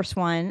that's the first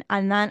one.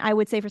 And then I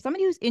would say for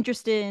somebody who's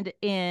interested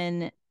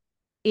in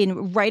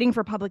writing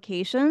for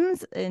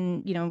publications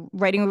and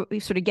writing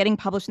sort of getting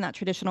published in that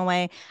traditional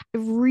way, I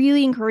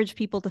really encourage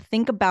people to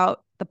think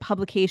about the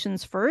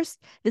publications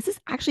first. This is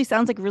actually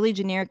sounds like really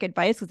generic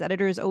advice because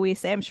editors always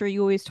say, I'm sure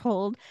you always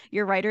told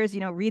your writers,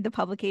 read the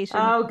publication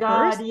Oh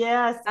God, first.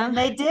 yes. And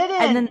they And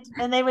then didn't.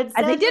 And they would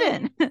and they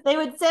send me,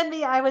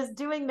 didn't. I was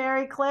doing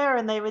Mary Claire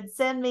and they would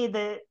send me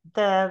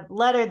the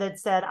letter that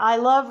said, I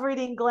love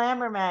reading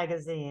Glamour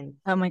magazine.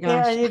 Oh my Here,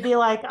 gosh. and you'd be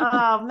like,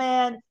 oh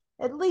man,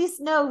 at least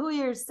know who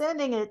you're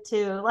sending it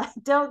to. Like,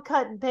 don't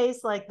cut and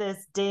paste like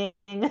this, ding.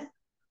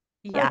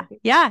 Yeah.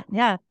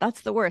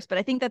 That's the worst. But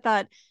I think that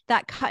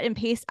cut and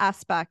paste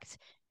aspect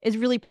is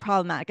really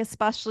problematic,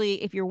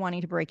 especially if you're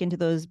wanting to break into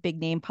those big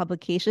name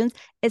publications.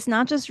 It's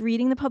not just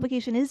reading the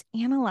publication, it's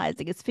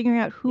analyzing, it's figuring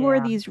out who are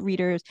Yeah, these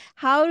readers.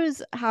 How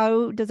does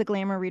a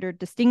Glamour reader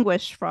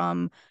distinguish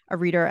from a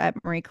reader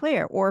at Marie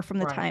Claire or from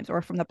the right. Times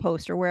or from the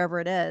Post or wherever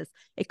it is?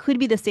 It could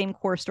be the same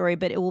core story,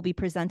 but it will be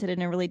presented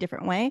in a really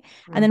different way.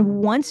 And then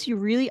Hmm. once you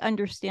really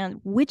understand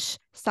which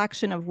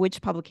section of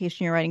which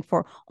publication you're writing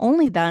for,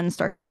 only then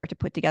start to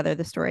put together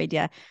the story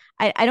idea.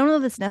 I don't know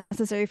if that's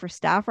necessary for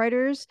staff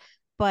writers,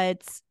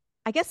 but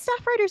I guess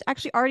staff writers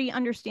actually already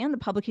understand the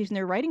publication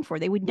they're writing for.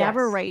 They would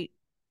never Yes. write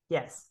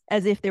Yes.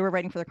 as if they were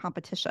writing for their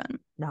competition.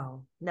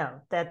 No,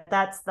 no,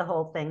 that's the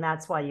whole thing.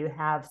 That's why you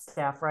have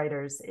staff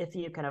writers, if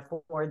you can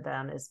afford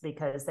them, is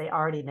because they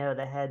already know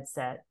the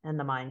headset and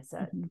the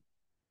mindset, Mm-hmm.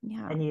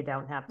 Yeah. and you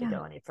don't have to Yeah.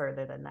 go any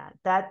further than that.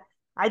 That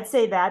I'd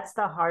say that's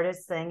the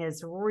hardest thing,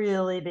 is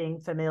really being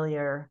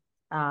familiar,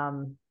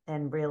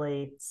 and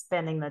really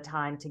spending the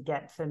time to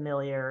get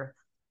familiar.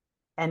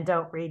 And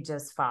don't read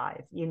just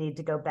five. You need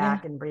to go Yeah.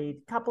 back and read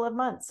a couple of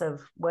months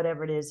of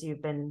whatever it is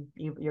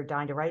you're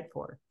dying to write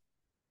for.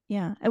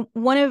 Yeah. And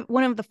one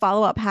of the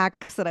follow-up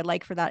hacks that I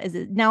like for that is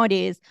that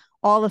nowadays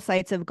all the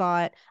sites have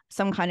got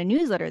some kind of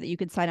newsletter that you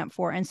could sign up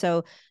for. And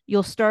so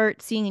you'll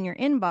start seeing in your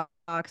inbox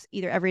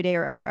either every day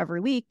or every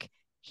week,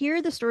 here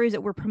are the stories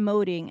that we're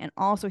promoting, and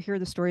also here are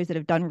the stories that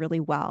have done really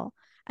well.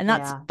 And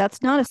that's Yeah.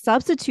 that's not a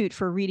substitute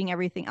for reading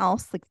everything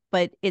else, like,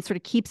 but it sort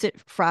of keeps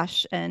it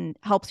fresh and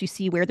helps you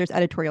see where there's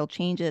editorial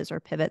changes or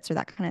pivots or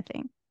that kind of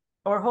thing.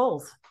 Or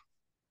holes.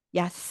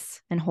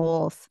 Yes, and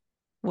holes.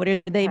 What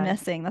are they Okay.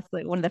 missing? That's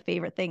like one of the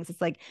favorite things.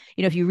 It's like,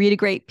 if you read a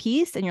great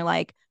piece and you're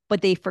like,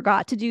 but they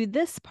forgot to do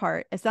this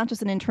part. It's not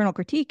just an internal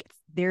critique.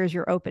 There's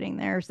your opening.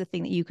 There's the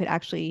thing that you could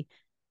actually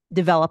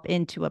develop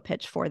into a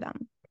pitch for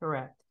them.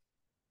 Correct.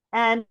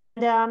 And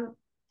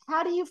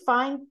how do you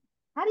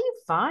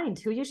find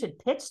who you should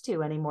pitch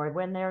to anymore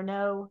when there are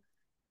no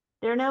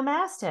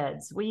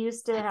mastheads? We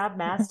used to have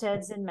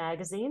mastheads in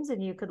magazines,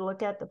 and you could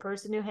look at the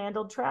person who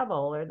handled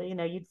travel, or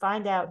you'd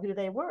find out who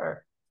they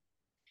were.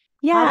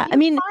 How do Yeah, I you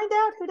mean, find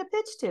out who to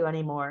pitch to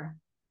anymore?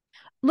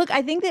 look,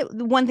 I think that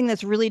the one thing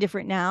that's really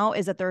different now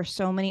is that there are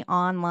so many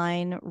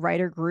online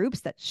writer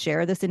groups that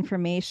share this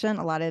information.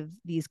 A lot of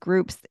these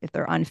groups, if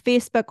they're on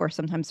Facebook or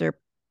sometimes they're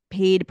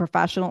paid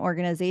professional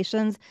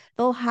organizations,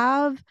 they'll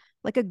have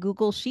like a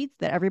Google Sheets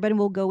that everybody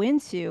will go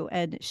into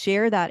and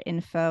share that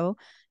info.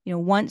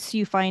 Once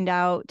you find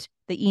out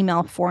the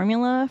email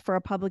formula for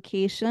a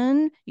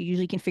publication, you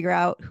usually can figure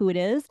out who it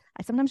is.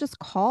 I sometimes just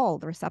call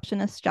the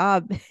receptionist's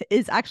job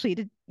is actually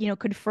to,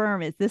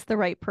 confirm, is this the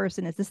right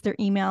person? Is this their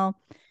email?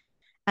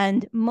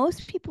 And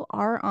most people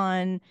are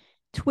on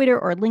Twitter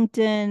or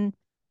LinkedIn.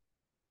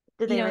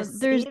 Do they There's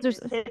receive there's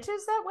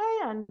pitches that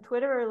way on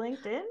Twitter or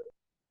LinkedIn?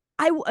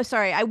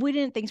 sorry, I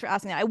wouldn't, thanks for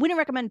asking that. I wouldn't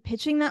recommend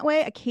pitching that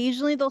way.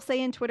 Occasionally they'll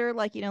say in Twitter,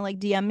 like, like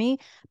DM me,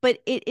 but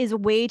it is a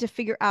way to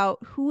figure out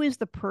who is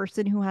the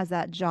person who has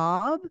that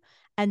job.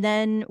 And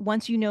then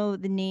once you know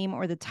the name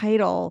or the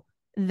title,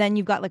 then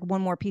you've got like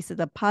one more piece of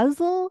the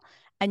puzzle.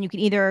 And you can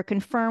either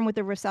confirm with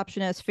the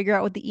receptionist, figure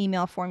out what the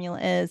email formula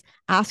is,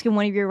 ask in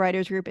one of your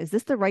writers group, is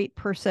this the right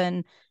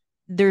person?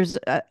 There's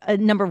a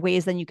number of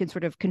ways then you can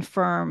sort of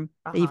confirm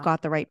that you've Uh-huh.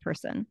 got the right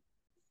person.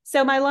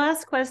 So my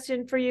last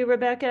question for you,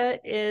 Rebecca,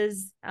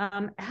 is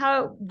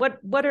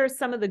what are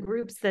some of the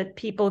groups that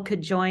people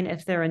could join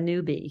if they're a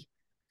newbie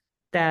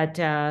that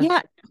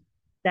Yeah,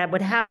 that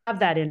would have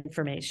that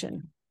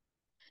information?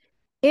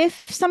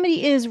 if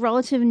somebody is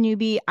relative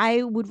newbie,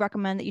 I would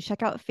recommend that you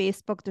check out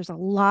Facebook. There's a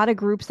lot of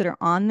groups that are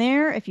on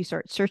there. If you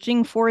start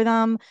searching for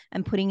them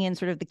and putting in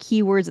sort of the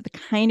keywords of the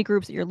kind of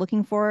groups that you're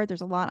looking for,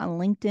 there's a lot on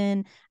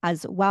LinkedIn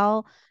as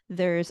well.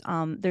 There's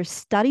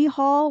Study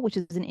Hall, which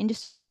is an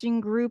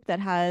interesting group that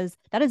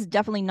is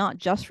definitely not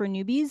just for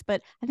newbies,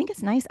 but I think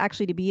it's nice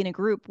actually to be in a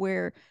group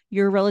where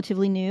you're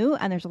relatively new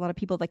and there's a lot of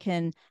people that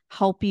can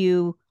help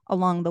you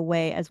along the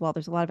way as well.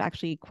 There's a lot of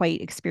actually quite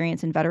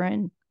experienced and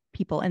veteran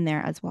people in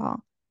there as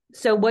well.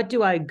 So what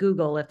do I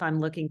Google if I'm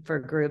looking for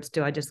groups?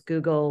 Do I just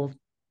Google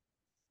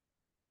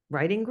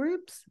writing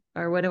groups,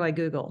 or what do I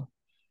Google?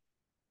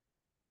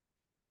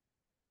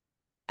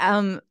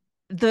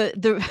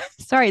 The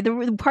sorry,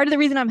 the part of the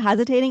reason I'm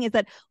hesitating is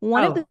that Oh,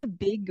 one of the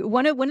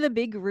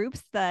big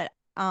groups that's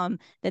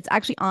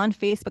actually on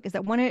Facebook is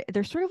that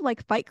they're sort of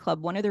like Fight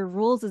Club. One of their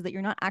rules is that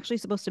you're not actually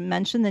supposed to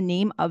mention the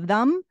name of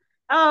them.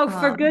 oh,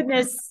 for Um,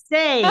 goodness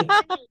sake.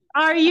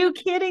 Are you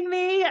kidding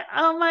me?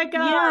 Oh my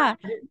God. yeah,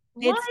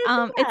 Why it's is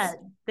um that?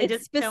 it's They it's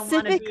just don't want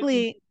to be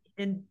specifically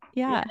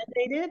yeah.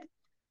 inundated?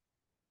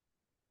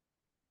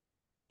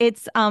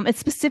 It's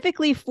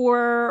specifically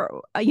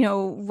for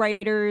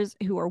writers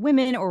who are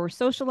women or were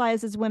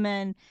socialized as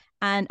women,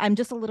 and I'm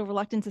just a little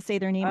reluctant to say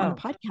their name on the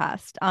Oh,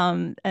 podcast.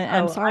 And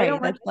I'm oh, I sorry.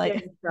 don't want That's you to get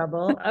like in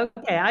trouble.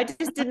 Okay, I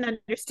just didn't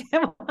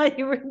understand why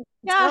you were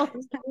yeah. telling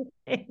me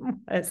your name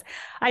was.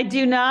 I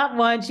do not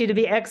want you to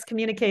be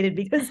excommunicated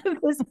because of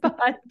this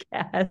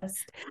podcast.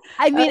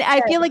 I mean, I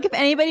feel Okay. like if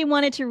anybody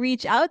wanted to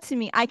reach out to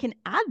me, I can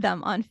add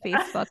them on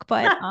Facebook.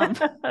 But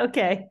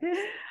Okay.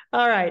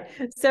 All right.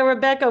 So,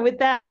 Rebecca, with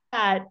that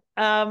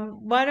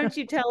why don't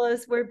you tell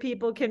us where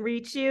people can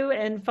reach you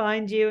and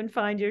find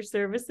your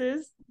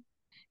services?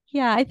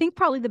 Yeah, I think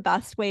probably the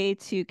best way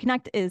to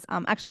connect is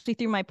actually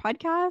through my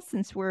podcast.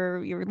 Since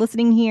you're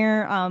listening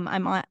here,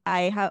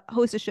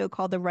 host a show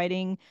called the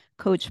Writing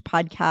Coach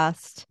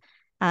Podcast,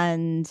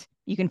 and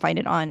you can find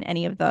it on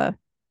any of the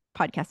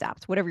podcast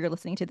apps. Whatever you're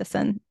listening to this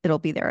in, it'll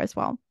be there as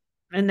well.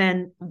 And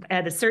then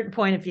at a certain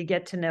point, if you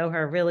get to know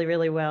her really,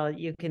 really well,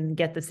 you can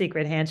get the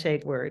secret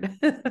handshake word.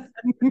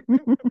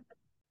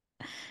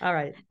 All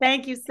right.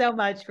 Thank you so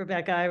much,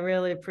 Rebecca. I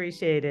really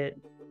appreciate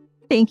it.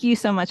 Thank you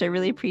so much. I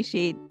really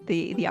appreciate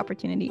the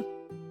opportunity.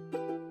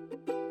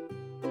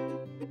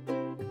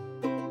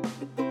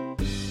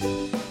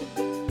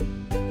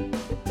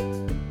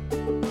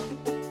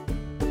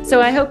 So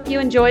I hope you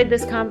enjoyed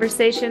this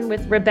conversation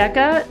with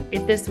Rebecca.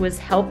 If this was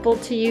helpful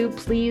to you,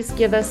 please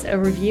give us a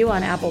review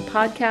on Apple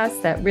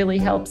Podcasts. That really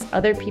helps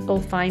other people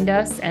find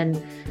us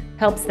and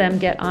helps them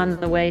get on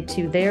the way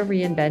to their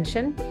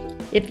reinvention.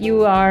 If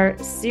you are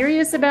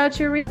serious about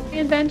your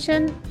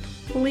reinvention,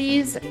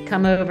 please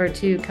come over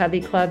to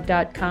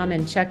coveyclub.com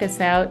and check us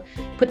out.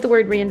 Put the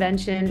word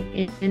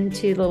reinvention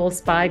into the little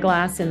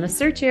spyglass in the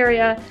search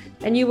area,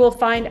 and you will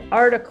find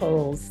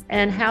articles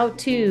and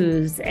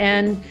how-tos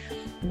and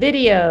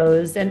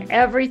videos and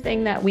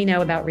everything that we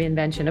know about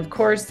reinvention. Of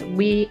course,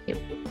 we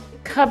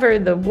cover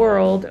the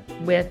world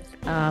with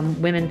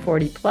Women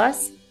 40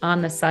 Plus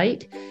on the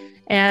site.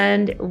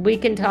 And we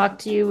can talk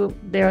to you.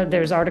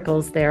 There's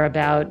articles there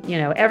about,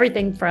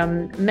 everything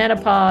from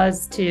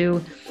menopause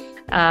to,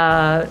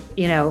 how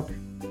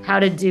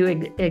to do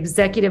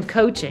executive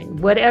coaching.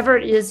 Whatever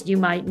it is you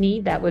might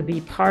need that would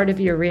be part of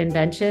your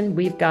reinvention,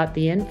 we've got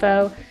the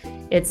info.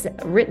 It's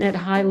written at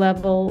high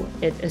level.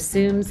 It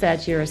assumes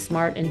that you're a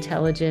smart,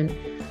 intelligent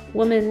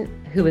woman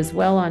who is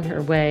well on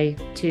her way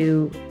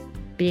to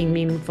being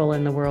meaningful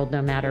in the world,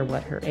 no matter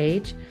what her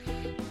age.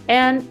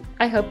 And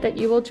I hope that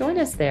you will join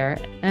us there.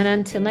 And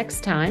until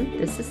next time,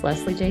 this is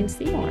Leslie Jane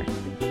Seymour.